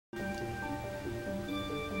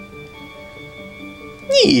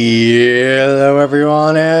Hello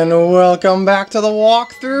everyone and welcome back to the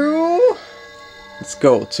walkthrough. Let's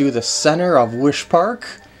go to the center of Wish Park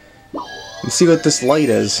and see what this light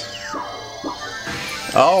is.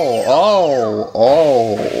 Oh.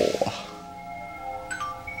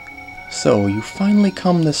 So you finally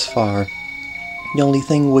come this far. The only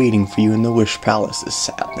thing waiting for you in the Wish Palace is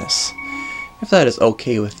sadness. If that is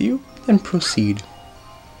okay with you, then proceed.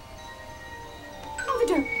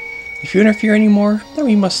 If you interfere anymore, then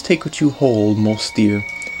we must take what you hold most dear.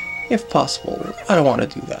 If possible, I don't want to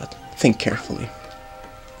do that. Think carefully.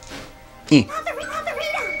 You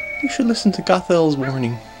should listen to Gothel's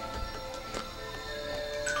warning.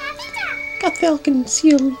 Gothel can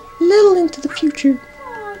see a little into the future.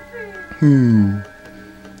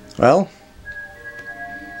 Well,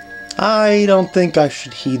 I don't think I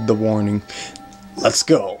should heed the warning. Let's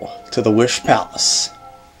go to the Wish Palace.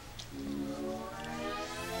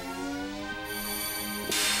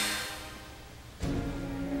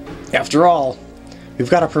 After all, we've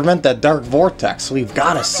got to prevent that dark vortex, so we've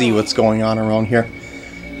got to see what's going on around here.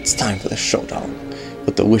 It's time for the showdown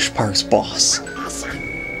with the Wish Park's boss.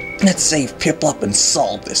 Let's save Piplup and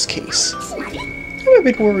solve this case. I'm a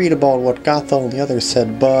bit worried about what Gothel and the others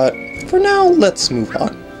said, but for now, let's move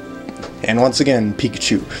on. And once again,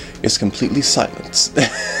 Pikachu is completely silent.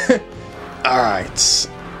 Alright.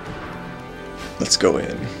 Let's go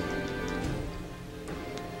in.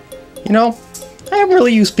 You know, I haven't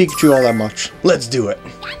really used Pikachu all that much. Let's do it.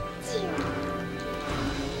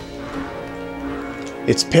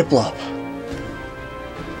 It's Piplup.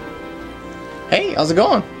 Hey, how's it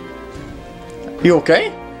going? You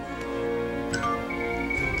okay?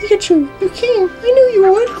 Pikachu, you came. I knew you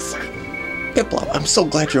would. Piplup, I'm so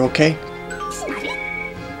glad you're okay.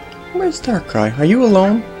 Where's Darkrai? Are you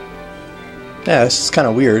alone? Yeah, this is kind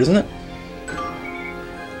of weird, isn't it?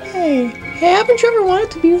 Hey, haven't you ever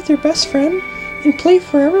wanted to be with your best friend and play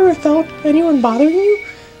forever without anyone bothering you?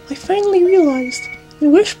 I finally realized,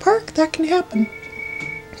 in Wish Park, that can happen.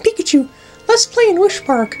 Pikachu, let's play in Wish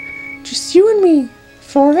Park. Just you and me.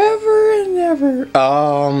 Forever and ever.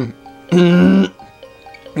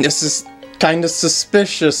 This is kind of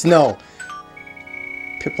suspicious. No.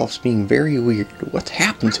 Piplup's being very weird. What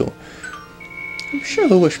happened to him? I'm sure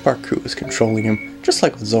the Wish Park crew is controlling him, just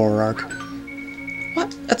like with Zoroark.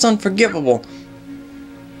 What? That's unforgivable.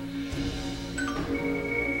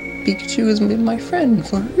 Pikachu has been my friend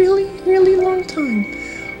for a really, really long time.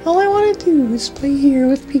 All I want to do is play here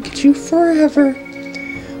with Pikachu forever.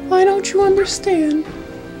 Why don't you understand?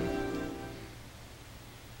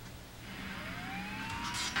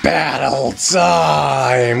 Battle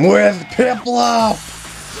time with Piplup!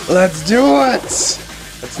 Let's do it!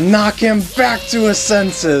 Let's knock him back to his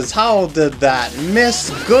senses. How did that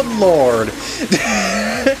miss? Good lord.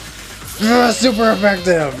 Super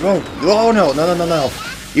effective. Oh no.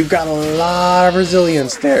 You've got a lot of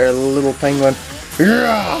resilience there, little penguin.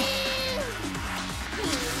 I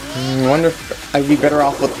wonder if I'd be better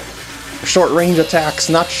off with short range attacks.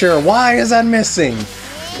 Not sure. Why is that missing?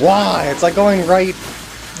 Why? It's like going right,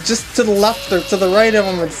 just to the left or to the right of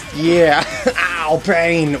him. It's, yeah. Ow,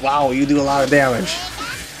 pain. Wow, you do a lot of damage.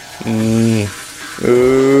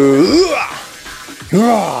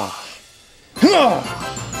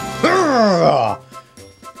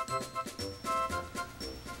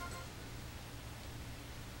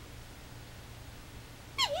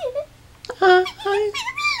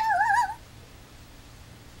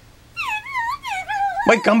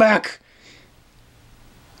 Wait, come back!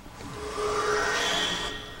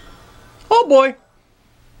 Oh boy!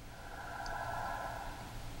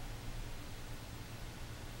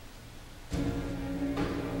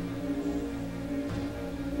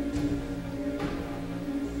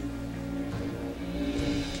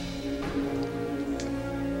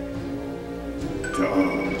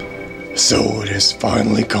 So it has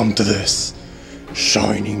finally come to this.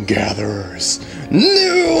 Shining Gatherer's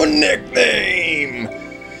new nickname!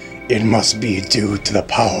 It must be due to the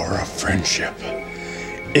power of friendship,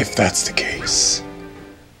 if that's the case.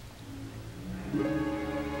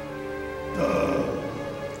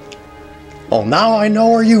 Oh, now I know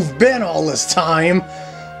where you've been all this time!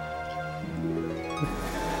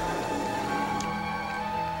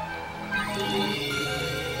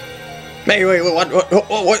 Hey, wait, what?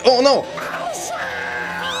 Oh no!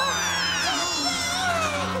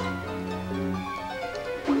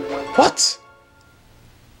 What?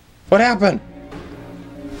 What happened?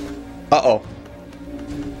 Uh-oh.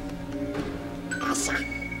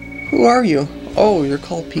 Who are you? Oh, you're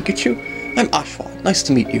called Pikachu? I'm Ashwat. Nice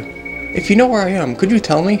to meet you. If you know where I am, could you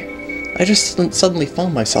tell me? I just suddenly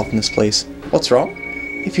found myself in this place. What's wrong?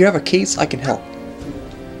 If you have a case, I can help.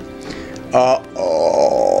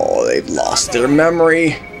 Uh-oh, they've lost their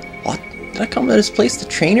memory. What? Did I come to this place to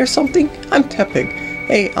train or something? I'm Tepig.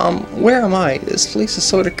 Hey, where am I? This place is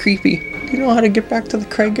sort of creepy. Do you know how to get back to the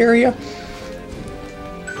Craig area?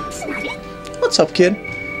 What's up, kid?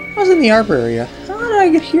 I was in the arbor area. How did I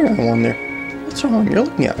get here, I wonder? What's wrong? You're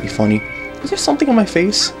looking at me funny. Is there something on my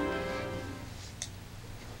face?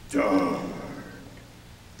 Dark,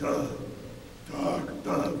 right?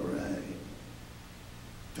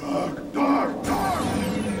 Dark.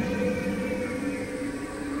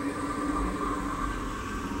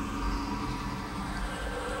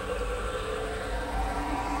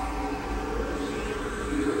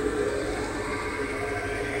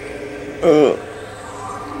 Oh.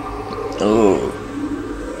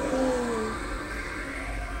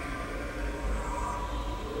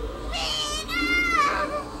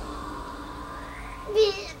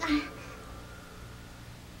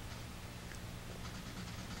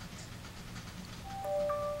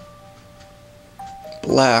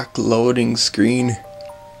 Black loading screen.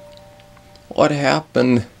 What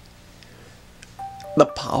happened? The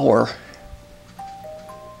power.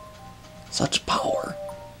 Such power.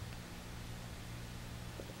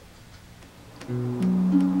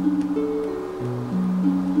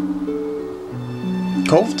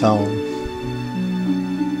 Cove Town.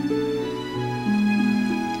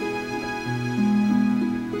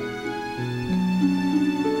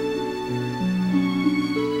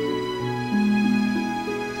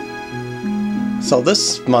 So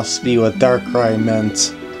this must be what Darkrai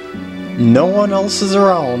meant. No one else is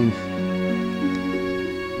around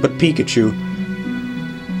but Pikachu.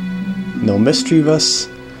 No Mischievous,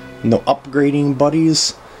 no upgrading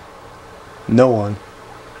buddies, no one.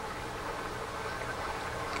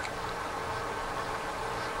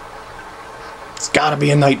 It's gotta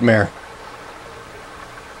be a nightmare.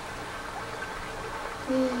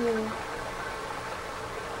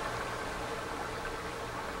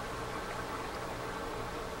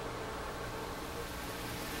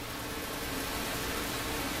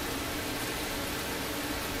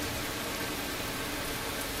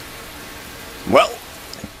 Well,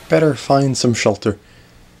 better find some shelter.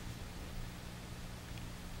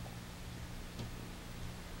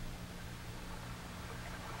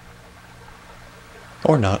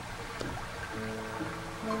 Or not.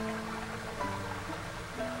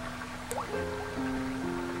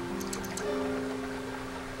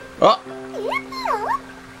 Oh!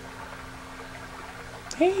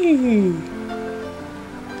 Hey!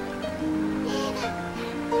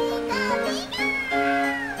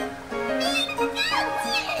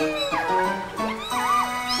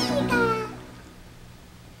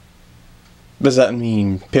 Does that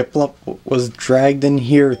mean Piplup was dragged in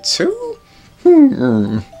here too?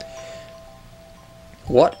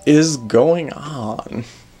 What is going on?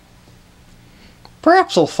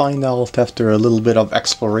 Perhaps we'll find out after a little bit of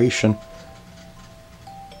exploration.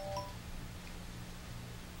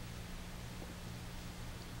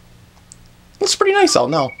 It's pretty nice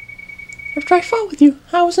out now. After I fought with you,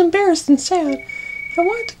 I was embarrassed and sad. I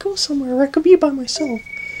wanted to go somewhere where I could be by myself.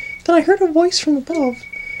 Then I heard a voice from above.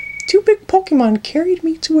 2 big Pokemon carried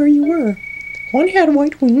me to where you were. One had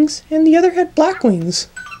white wings, and the other had black wings.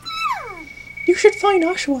 You should find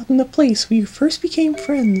Oshawott in the place where you first became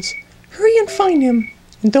friends. Hurry and find him.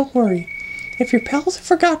 And don't worry. If your pals have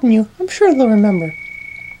forgotten you, I'm sure they'll remember.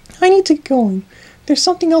 I need to get going. There's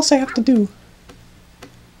something else I have to do.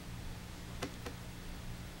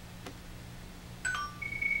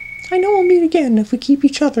 I know we'll meet again if we keep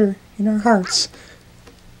each other in our hearts.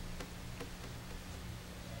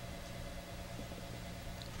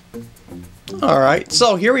 Alright,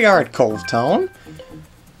 so here we are at Cove Town.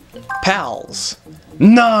 Pals.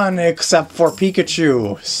 None except for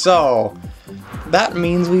Pikachu. So, that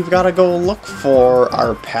means we've got to go look for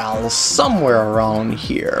our pals somewhere around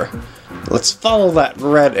here. Let's follow that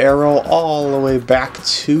red arrow all the way back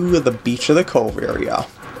to the beach of the cove area.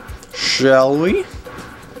 Shall we?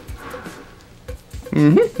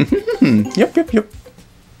 Yep.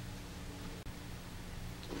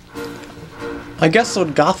 I guess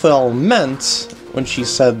what Gothel meant when she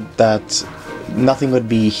said that nothing would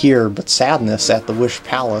be here but sadness at the Wish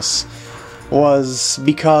Palace was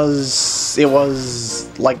because it was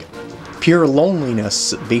like pure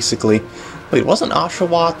loneliness, basically. Wait, wasn't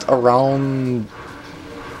Oshawott around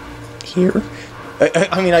here?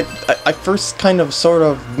 I mean, I first kind of sort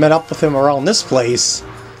of met up with him around this place.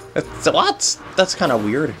 What? That's kind of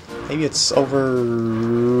weird. Maybe it's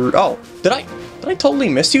over... Oh, did I totally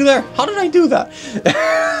miss you there? How did I do that?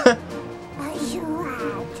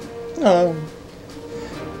 Oh.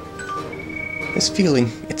 This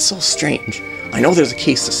feeling, it's so strange. I know there's a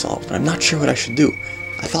case to solve, but I'm not sure what I should do.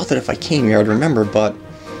 I thought that if I came here I'd remember, but...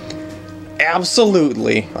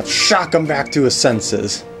 Absolutely! Let's shock him back to his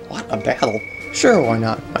senses. What? A battle? Sure, why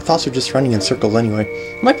not? My thoughts are just running in circles anyway.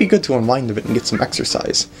 It might be good to unwind a bit and get some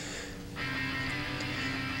exercise.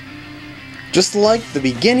 Just like the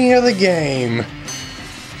beginning of the game.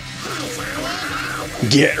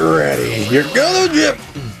 Get ready. You're gonna dip.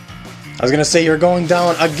 I was gonna say you're going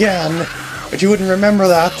down again, but you wouldn't remember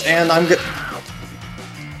that, and I'm good.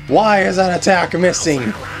 Why is that attack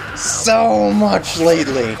missing so much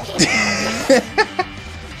lately?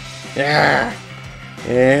 Yeah.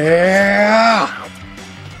 Yeah.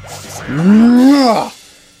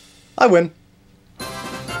 I win.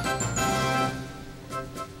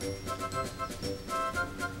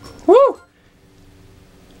 Woo!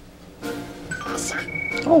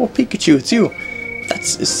 Oh, Pikachu, it's you.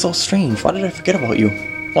 Is so strange. Why did I forget about you?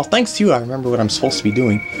 Well, thanks to you, I remember what I'm supposed to be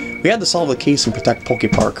doing. We had to solve the case and protect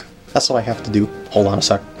Pokepark. That's what I have to do. Hold on a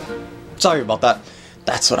sec. Sorry about that.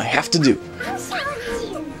 That's what I have to do.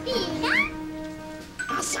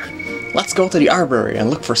 Let's go to the Arbory and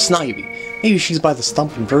look for Snivy. Maybe she's by the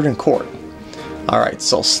stump in Verdant Court. Alright,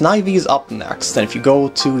 so Snivy's up next, and if you go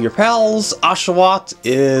to your pals, Oshawott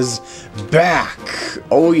is back.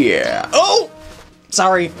 Oh yeah. Oh!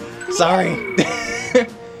 Sorry. Sorry.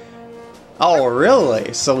 Oh,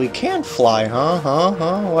 really? So we can't fly, huh?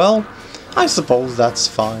 Well, I suppose that's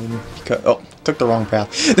fine. Because, oh, took the wrong path.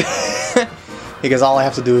 Because all I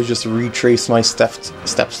have to do is just retrace my steps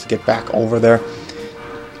to get back over there.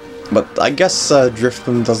 But I guess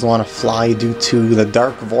Driftman doesn't want to fly due to the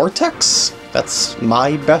Dark Vortex. That's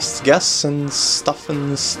my best guess and stuff.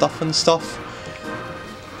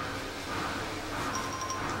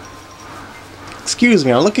 Excuse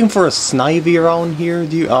me, I'm looking for a Snivy around here.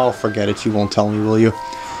 Oh, forget it. You won't tell me, will you?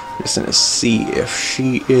 Just gonna see if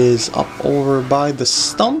she is up over by the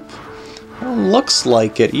stump. Well, looks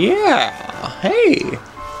like it. Yeah. Hey,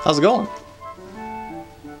 how's it going?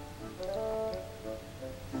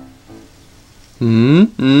 I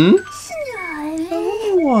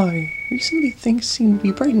don't know why. Recently things seem to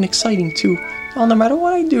be bright and exciting too. Oh, no matter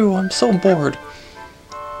what I do, I'm so bored.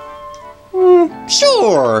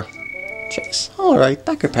 Sure. Chase. Alright,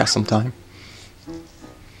 that could pass some time.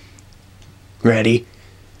 Ready?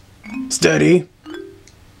 Steady.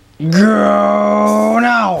 Go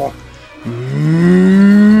now!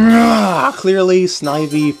 Clearly,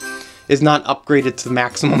 Snivy is not upgraded to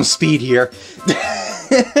maximum speed here.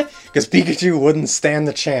 Because Pikachu wouldn't stand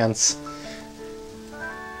a chance.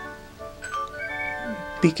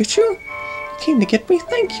 Pikachu? You came to get me?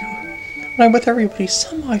 Thank you. When I'm with everybody,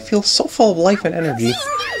 somehow I feel so full of life and energy.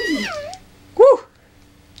 Woo!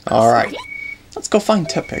 Alright, let's go find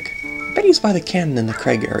Tepig. I bet he's by the cannon in the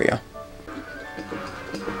Craig area.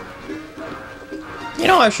 You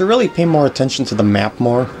know, I should really pay more attention to the map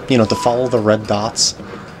more. You know, to follow the red dots.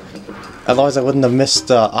 Otherwise I wouldn't have missed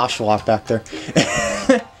Oshawott back there.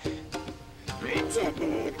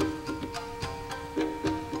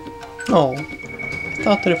 Oh, I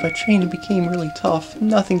thought that if I trained and became really tough,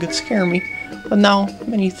 nothing could scare me. But now,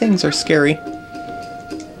 many things are scary.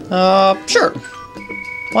 Sure.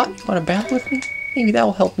 What? You want to battle with me? Maybe that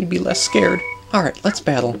will help me be less scared. Alright, let's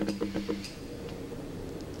battle.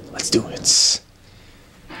 Let's do it.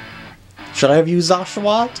 Should I have used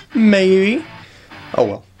Oshawott? Maybe. Oh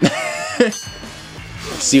well. Let's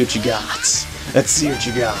see what you got. Let's see what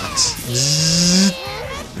you got.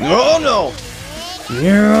 Oh no!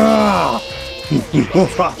 Yeah!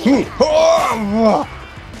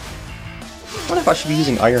 What if I should be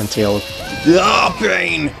using Iron Tail? Ah,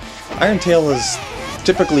 pain! Iron Tail is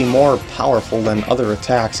typically more powerful than other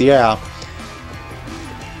attacks, yeah.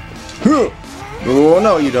 Oh,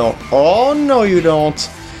 no you don't. Oh, no you don't.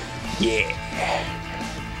 Yeah.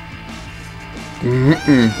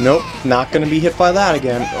 Nope, not gonna be hit by that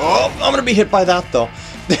again. Oh, I'm gonna be hit by that, though.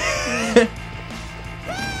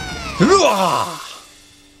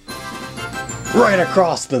 Right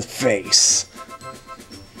across the face.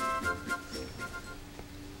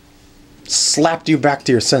 Slapped you back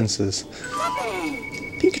to your senses.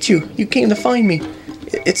 Pikachu, you came to find me.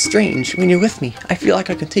 It's strange. When you're with me, I feel like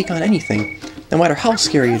I can take on anything, no matter how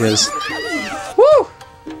scary it is. Woo!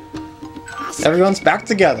 Everyone's back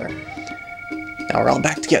together. Now we're all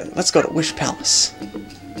back together. Let's go to Wish Palace.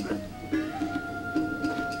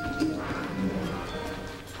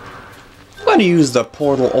 I'm going to use the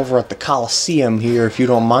portal over at the Coliseum here, if you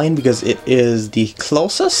don't mind, because it is the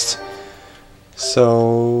closest.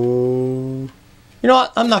 So... You know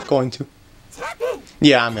what? I'm not going to.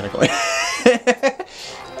 Yeah, I'm going to go.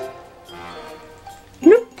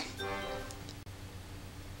 Nope.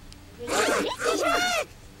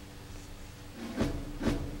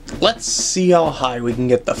 Let's see how high we can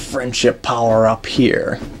get the friendship power up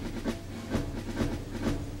here.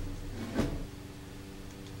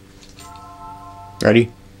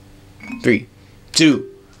 Ready? 3,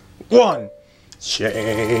 2, 1. Shake,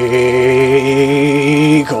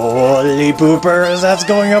 holy poopers, that's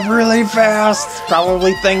going up really fast.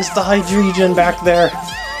 Probably thanks to hydrogen back there.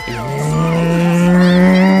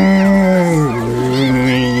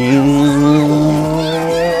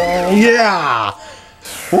 Yeah!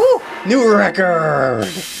 Woo! New record!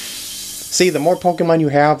 See, the more Pokemon you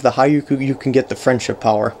have, the higher you can get the friendship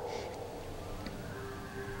power.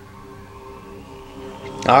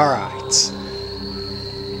 Alright.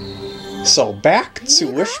 So back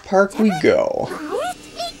to Wish Park we go.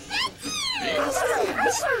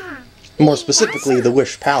 More specifically, the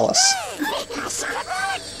Wish Palace.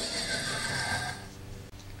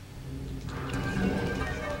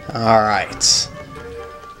 Alright.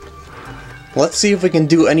 Let's see if we can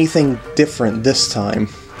do anything different this time.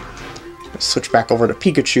 Let's switch back over to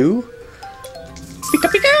Pikachu. Pika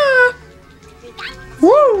Pika!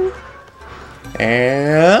 Woo!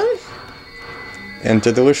 And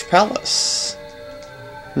enter the Wish Palace.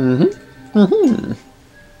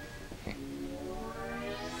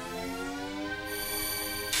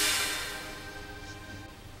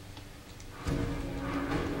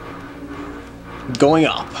 Going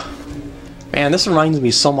up. Man, this reminds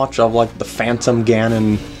me so much of like the Phantom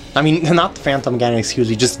Ganon. I mean, not the Phantom Ganon, excuse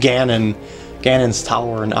me, just Ganon. Ganon's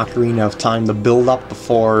Tower and Ocarina of Time, the build up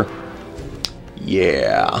before.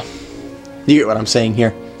 Yeah. You get what I'm saying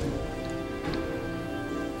here.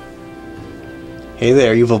 Hey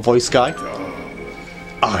there, evil voice guy.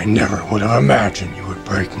 I never would have imagined you would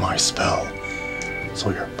break my spell. So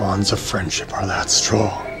your bonds of friendship are that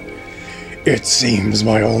strong. It seems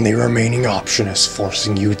my only remaining option is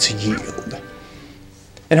forcing you to yield.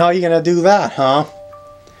 And how are you gonna do that, huh?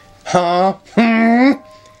 Huh?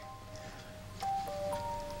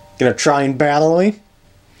 Gonna try and battle me?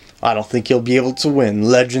 I don't think you'll be able to win,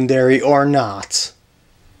 legendary or not.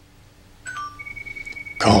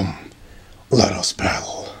 Come, let us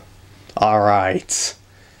battle. Alright.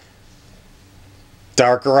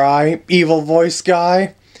 Darkrai, evil voice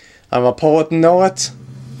guy. I'm a poet, know it.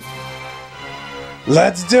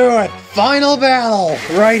 Let's do it! Final battle!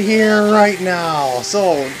 Right here, right now.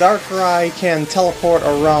 So, Darkrai can teleport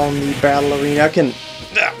around the battle arena. I can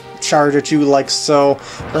charge at you like so.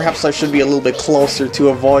 Perhaps I should be a little bit closer to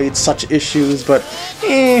avoid such issues, but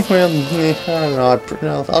I don't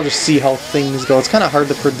know. I'll just see how things go. It's kind of hard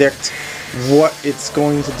to predict what it's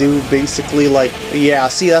going to do, basically. Like, yeah,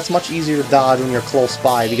 see, that's much easier to dodge when you're close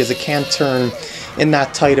by, because it can't turn in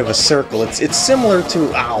that tight of a circle. It's similar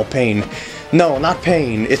to... Ow, pain. No, not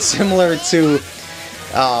pain. It's similar to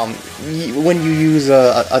when you use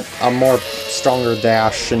a more stronger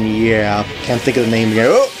dash, and yeah, can't think of the name again.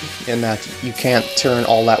 Oh! In that you can't turn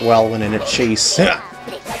all that well when in a chase. Of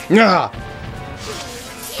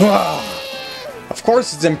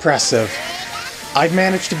course it's impressive. I've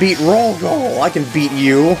managed to beat Rolgo. I can beat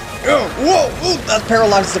you. Whoa! Ooh, that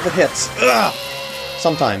paralyzes if it hits.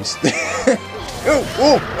 Sometimes.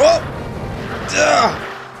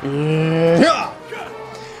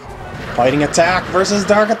 Fighting attack versus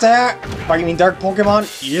dark attack. Fighting dark Pokemon.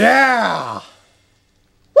 Yeah!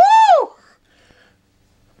 Woo!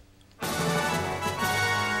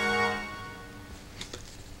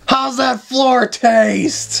 How's that floor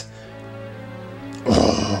taste?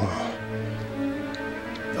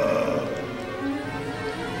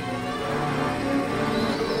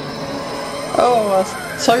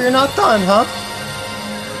 Oh, so you're not done, huh?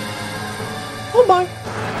 Oh my.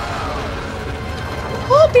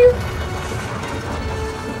 Oh dear.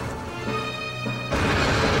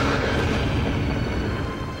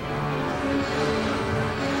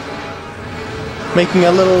 Making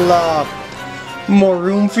a little, more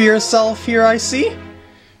room for yourself here, I see.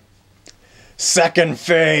 Second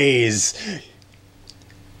phase.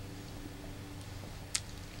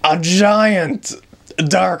 A giant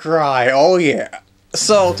Darkrai, oh yeah.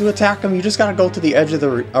 So, to attack him, you just gotta go to the edge of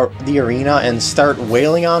the arena and start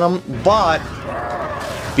wailing on him, but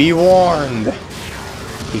be warned,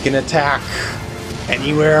 he can attack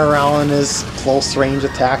anywhere around. His close range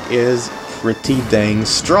attack is pretty dang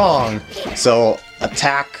strong, so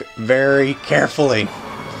attack very carefully.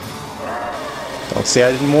 Don't say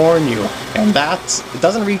I didn't warn you. And it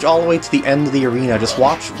doesn't reach all the way to the end of the arena. Just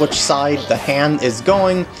watch which side the hand is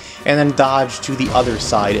going, and then dodge to the other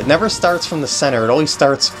side. It never starts from the center. It always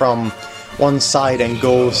starts from one side and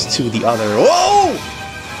goes to the other. Whoa!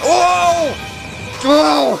 Whoa!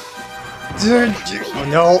 Whoa!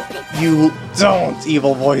 No, you don't,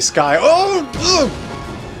 evil voice guy. Oh!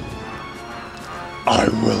 I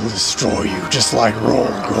will destroy you just like Roll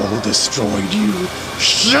Gold destroyed you.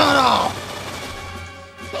 Shut up!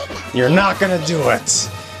 You're not gonna do it.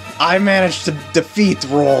 I managed to defeat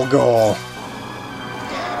Roll Goal.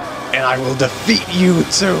 And I will defeat you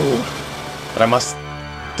too. But I must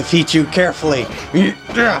defeat you carefully. Be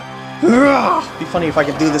funny if I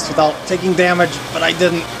could do this without taking damage, but I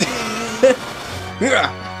didn't.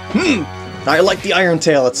 I like the Iron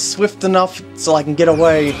Tail. It's swift enough so I can get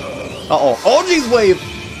away. Uh-oh. Oh, geez, wave!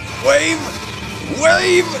 Wave!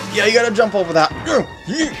 Wave! Yeah, you gotta jump over that.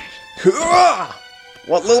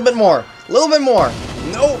 What? A little bit more. A little bit more.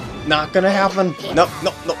 No, not gonna happen. No,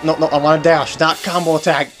 no, no, no, no. I want to dash, not combo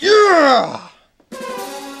attack. Yeah!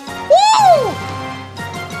 Woo!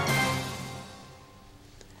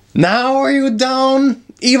 Now are you down,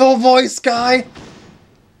 evil voice guy?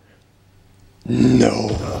 No.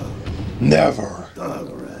 Never.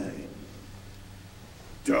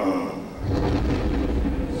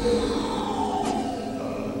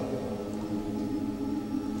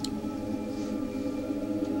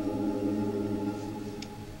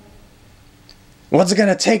 What's it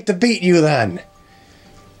gonna take to beat you then?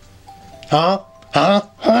 Huh? Huh?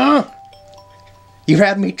 Huh? You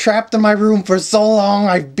had me trapped in my room for so long,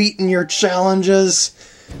 I've beaten your challenges.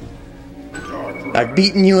 I've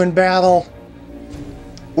beaten you in battle.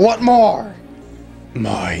 What more?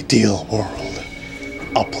 My ideal world.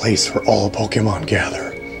 A place where all Pokemon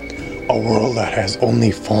gather. A world that has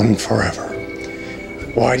only fun forever.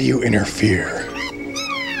 Why do you interfere?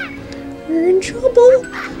 We're in trouble.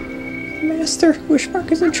 Master,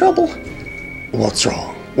 Wishmark is in trouble. What's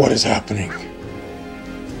wrong? What is happening?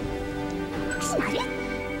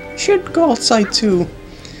 Should go outside too.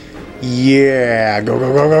 Yeah, go,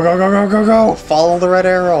 go, go, go, go, go, go, go, go. Follow the red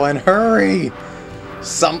arrow and hurry.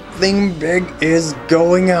 Something big is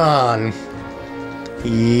going on.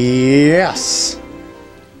 Yes.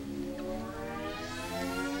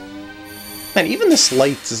 Man, even this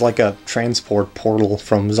light is like a transport portal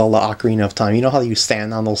from Zelda Ocarina of Time. You know how you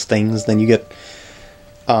stand on those things, then you get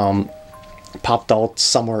popped out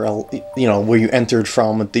somewhere else, you know, where you entered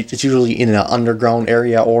from. It's usually in an underground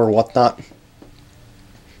area or whatnot.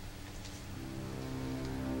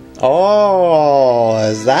 Oh,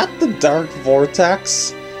 is that the Dark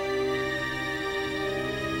Vortex?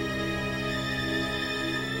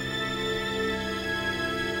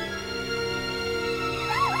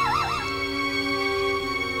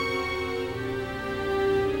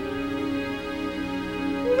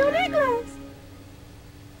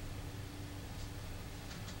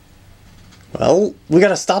 Well, we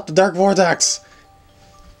gotta stop the Dark Vortex!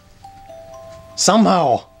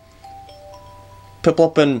 Somehow!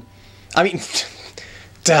 Piplup and... I mean...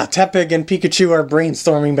 Tepig and Pikachu are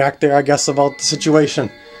brainstorming back there, I guess, about the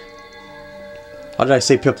situation. Why did I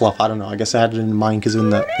say Piplup? I don't know. I guess I had it in mind because it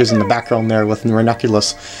was in the background there with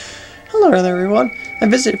Ranunculus. Hello there, everyone. I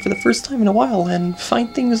visited for the first time in a while and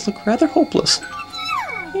find things look rather hopeless.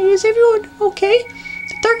 Is everyone okay?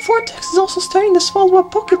 The Dark Vortex is also starting to swallow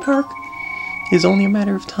up Pokepark. It is only a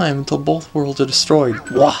matter of time until both worlds are destroyed.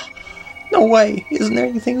 Wah! No way! Isn't there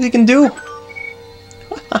anything we can do?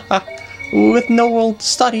 With no world to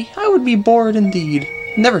study, I would be bored indeed.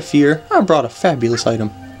 Never fear, I brought a fabulous item.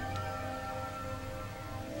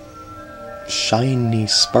 Shiny,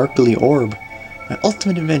 sparkly orb. My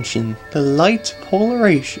ultimate invention, the light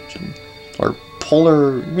polarization. Or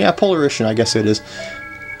polarization, I guess it is.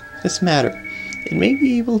 This matter. It may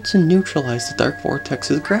be able to neutralize the Dark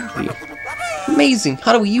Vortex's gravity. Amazing!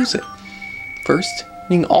 How do we use it? First,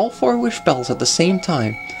 ring all 4 wish bells at the same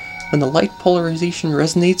time. When the light polarization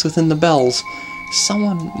resonates within the bells,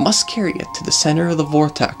 someone must carry it to the center of the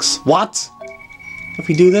vortex. What? If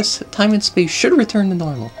we do this, time and space should return to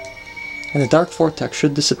normal, and the Dark Vortex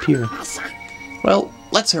should disappear. Well,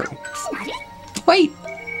 let's hurry. Wait!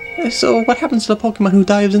 So what happens to the Pokemon who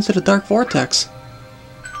dives into the Dark Vortex?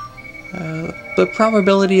 The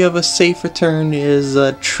probability of a safe return is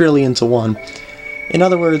 1,000,000,000 to 1. In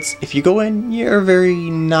other words, if you go in, you're very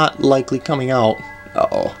not likely coming out.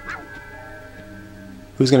 Uh-oh.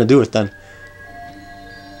 Who's gonna do it then?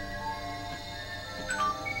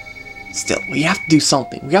 Still, we have to do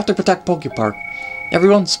something. We have to protect Pokepark.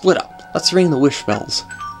 Everyone split up. Let's ring the wish bells.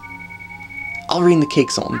 I'll ring the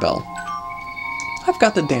Cake Zone bell. I've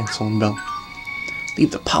got the Dance Zone bell.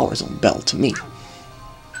 Leave the Power Zone bell to me.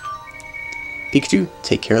 Pikachu,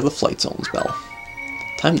 take care of the Flight Zone's bell.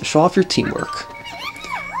 Time to show off your teamwork.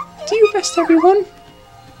 Do your best, everyone.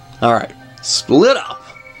 Alright, split up.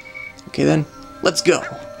 Okay then, let's go.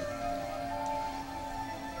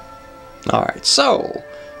 Alright, so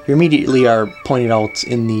you immediately are pointed out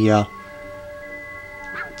in the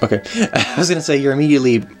Okay, I was gonna say you're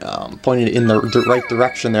immediately pointed in the right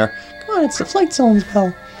direction there. Come on, it's the flight zone's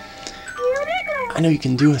bell. I know you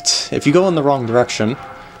can do it. If you go in the wrong direction,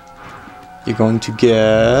 you're going to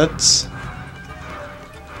get...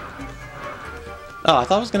 Oh, I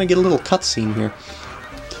thought I was gonna get a little cutscene here.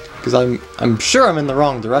 Because I'm sure I'm in the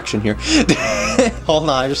wrong direction here. Hold on,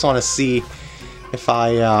 I just want to see if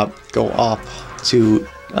I go up to...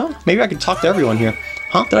 Oh, maybe I can talk to everyone here.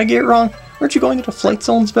 Huh? Did I get it wrong? Weren't you going to the flight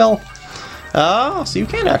zone's bell? Oh, so you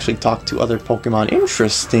can actually talk to other Pokemon.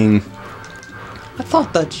 Interesting. I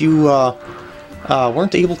thought that you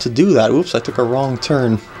weren't able to do that. Oops, I took a wrong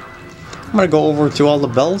turn. I'm gonna go over to all the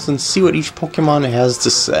bells and see what each Pokemon has to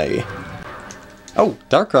say. Oh,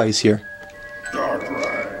 Darkrai's here.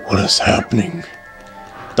 What is happening?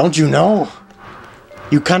 Don't you know?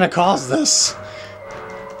 You kinda caused this.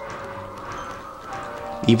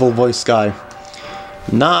 Evil voice guy.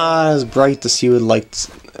 Not as bright as you would like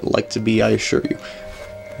to be, I assure you.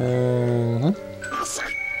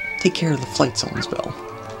 Take care of the flight zone's bell.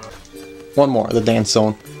 One more, the dance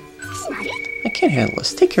zone. I can't handle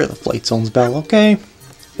this. Take care of the flight zone's bell, okay?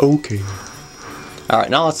 Okay. Alright,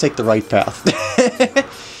 now let's take the right path.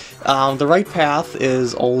 The right path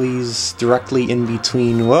is always directly in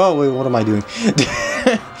between... Whoa, wait, what am I doing?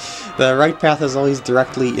 The right path is always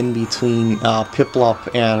directly in between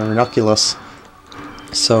Piplup and Ranunculus.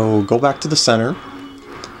 So go back to the center,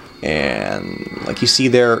 and like you see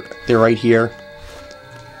they're right here.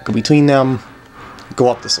 Go between them, go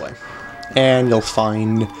up this way, and you'll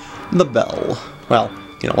find the bell. Well,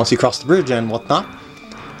 you know, once you cross the bridge and whatnot.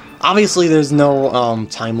 Obviously there's no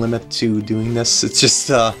time limit to doing this. It's just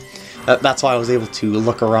that's why I was able to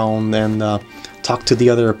look around and talk to the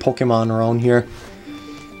other Pokemon around here.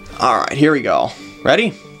 Alright, here we go.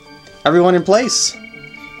 Ready? Everyone in place?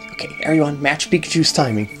 Okay, everyone, match Pikachu's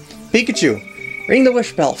timing. Pikachu, ring the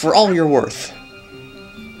wish bell for all you're worth.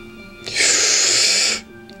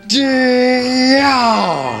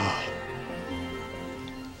 Yeah!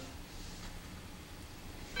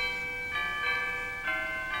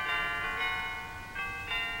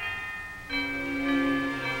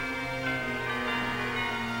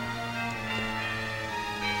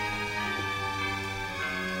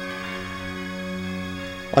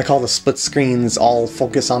 I like how the split screens all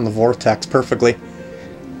focus on the vortex perfectly.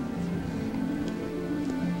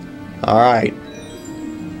 Alright.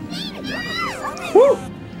 Woo!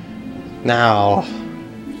 Now...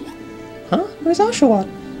 Huh? Where's Oshawott?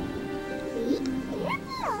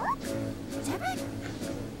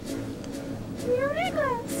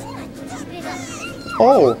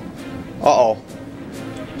 Oh! Uh-oh.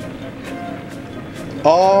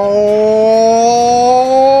 Oh!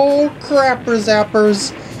 Crapper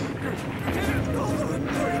zappers!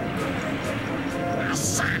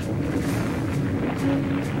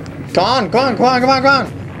 Come on, come on, come on, come on, come on!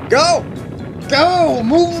 Go! Go!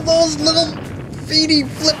 Move those little feety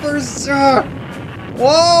flippers!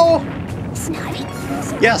 Whoa!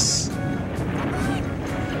 Yes!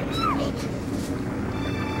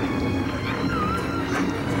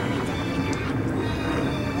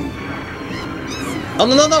 Oh,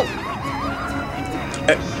 no, no, no!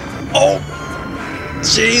 Oh!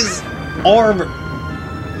 Jeez! Orb!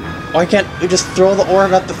 Why can't we just throw the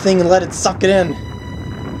orb at the thing and let it suck it in?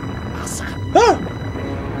 Ah!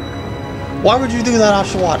 Why would you do that,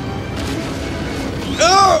 Oshawott?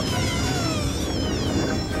 Ah!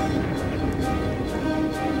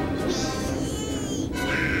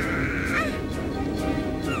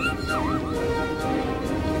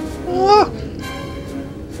 Ah!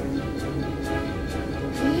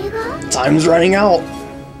 Time's running out.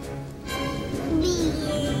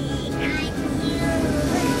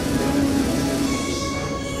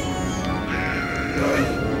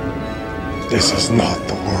 This is not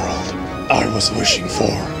the world I was wishing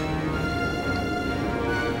for.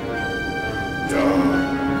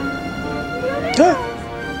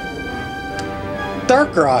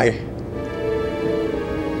 Darkrai!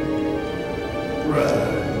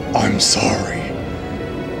 I'm sorry.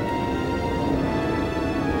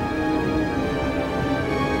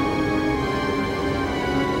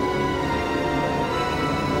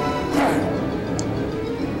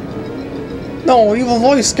 No, evil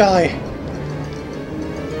voice guy!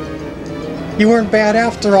 You weren't bad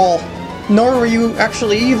after all. Nor were you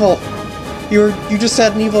actually evil. You just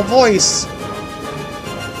had an evil voice.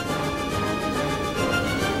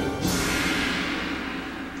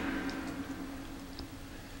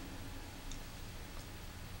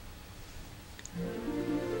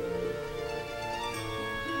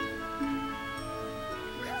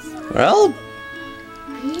 Well,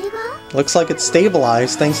 looks like it's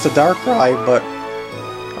stabilized thanks to Darkrai, but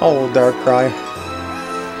Oh, Darkrai.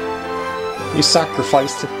 You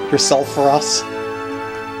sacrificed yourself for us.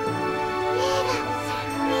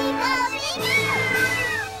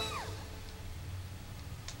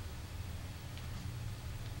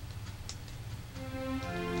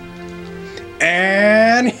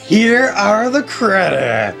 And here are the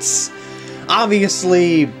credits!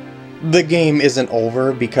 Obviously, the game isn't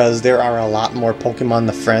over because there are a lot more Pokemon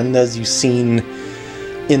to friend, as you've seen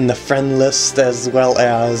in the friend list, as well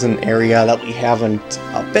as an area that we haven't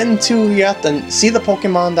been to yet. And see the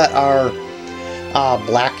Pokemon that are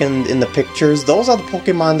blackened in the pictures? Those are the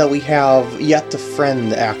Pokemon that we have yet to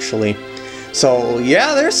friend, actually. So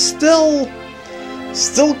yeah, there's still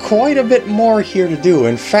quite a bit more here to do.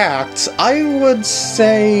 In fact, I would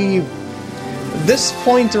say this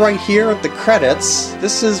point right here at the credits,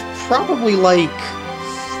 this is probably like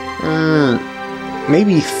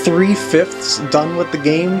maybe 3/5 done with the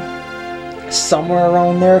game. Somewhere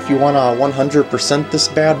around there if you want to 100% this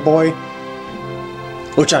bad boy.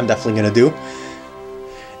 Which I'm definitely going to do.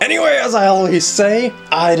 Anyway, as I always say,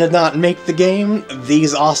 I did not make the game,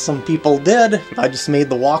 these awesome people did. I just made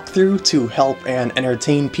the walkthrough to help and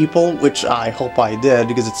entertain people, which I hope I did,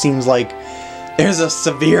 because it seems like there's a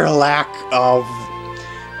severe lack of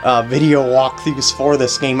video walkthroughs for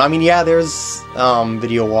this game. I mean, yeah, there's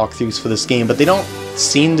video walkthroughs for this game, but they don't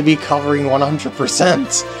seem to be covering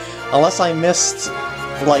 100%. Unless I missed,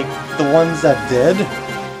 like, the ones that did.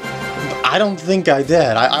 I don't think I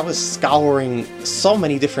did. I was scouring so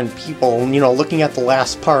many different people, you know, looking at the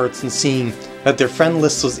last parts and seeing that their friend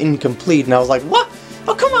list was incomplete, and I was like, what?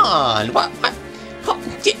 Oh, come on! What? Oh,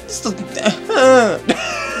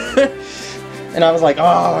 and I was like,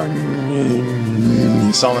 oh,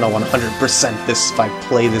 so I'm gonna 100% this if I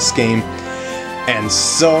play this game. And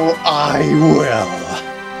so I will.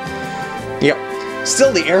 Yep.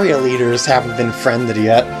 Still, the area leaders haven't been friended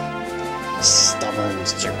yet. Stubborn.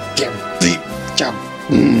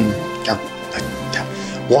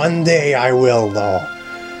 One day I will, though.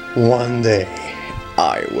 One day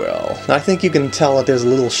I will. I think you can tell that there's a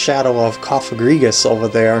little shadow of Cofagrigus over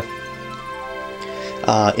there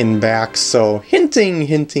in back, so hinting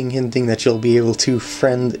that you'll be able to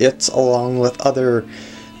friend it along with other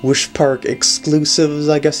Wish Park exclusives,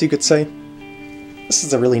 I guess you could say. This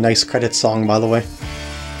is a really nice credit song, by the way.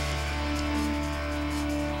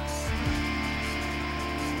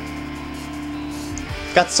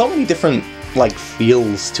 Got so many different, like,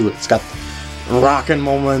 feels to it. It's got rockin'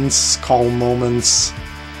 moments, calm moments.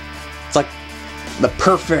 It's like the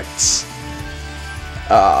perfect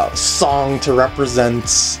song to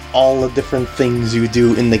represent all the different things you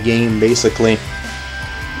do in the game, basically.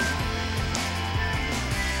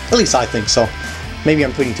 At least I think so. Maybe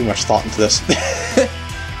I'm putting too much thought into this.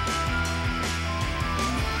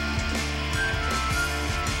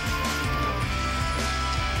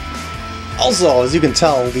 Also, as you can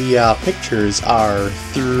tell, the pictures are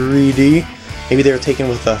 3D. Maybe they were taken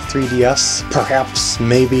with a 3DS. Perhaps,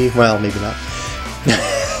 maybe. Well, maybe not.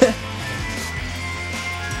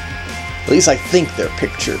 At least I think they're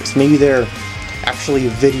pictures. Maybe they're actually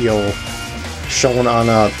video shown on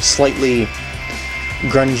a slightly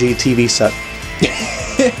grungy TV set.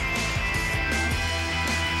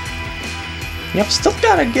 Yep, still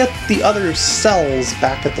gotta get the other cells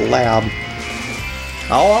back at the lab.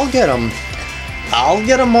 Oh, I'll get them. I'll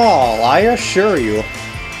get them all, I assure you.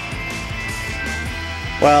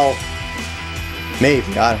 Well,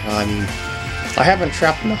 maybe, I don't know, I mean, I haven't been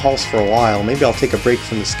trapped in the house for a while. Maybe I'll take a break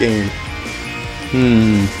from this game.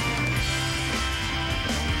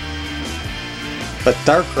 But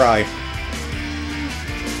Darkrai.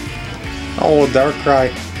 Oh,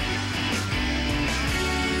 Darkrai.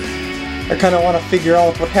 I kind of want to figure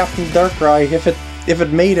out what happened to Darkrai, if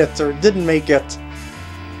it made it or didn't make it.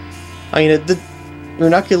 I mean, it did.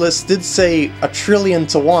 Ranunculus did say 1,000,000,000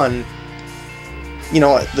 to 1. You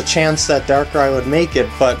know, the chance that Darkrai would make it,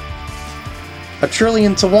 but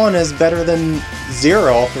 1,000,000,000 to 1 is better than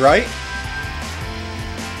 0, right?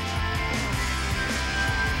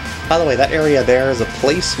 By the way, that area there is a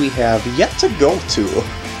place we have yet to go to.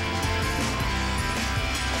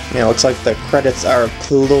 Yeah, looks like the credits are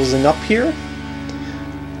closing up here.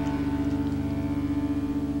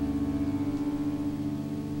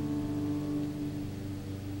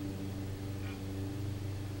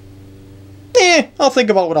 I'll think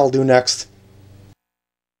about what I'll do next.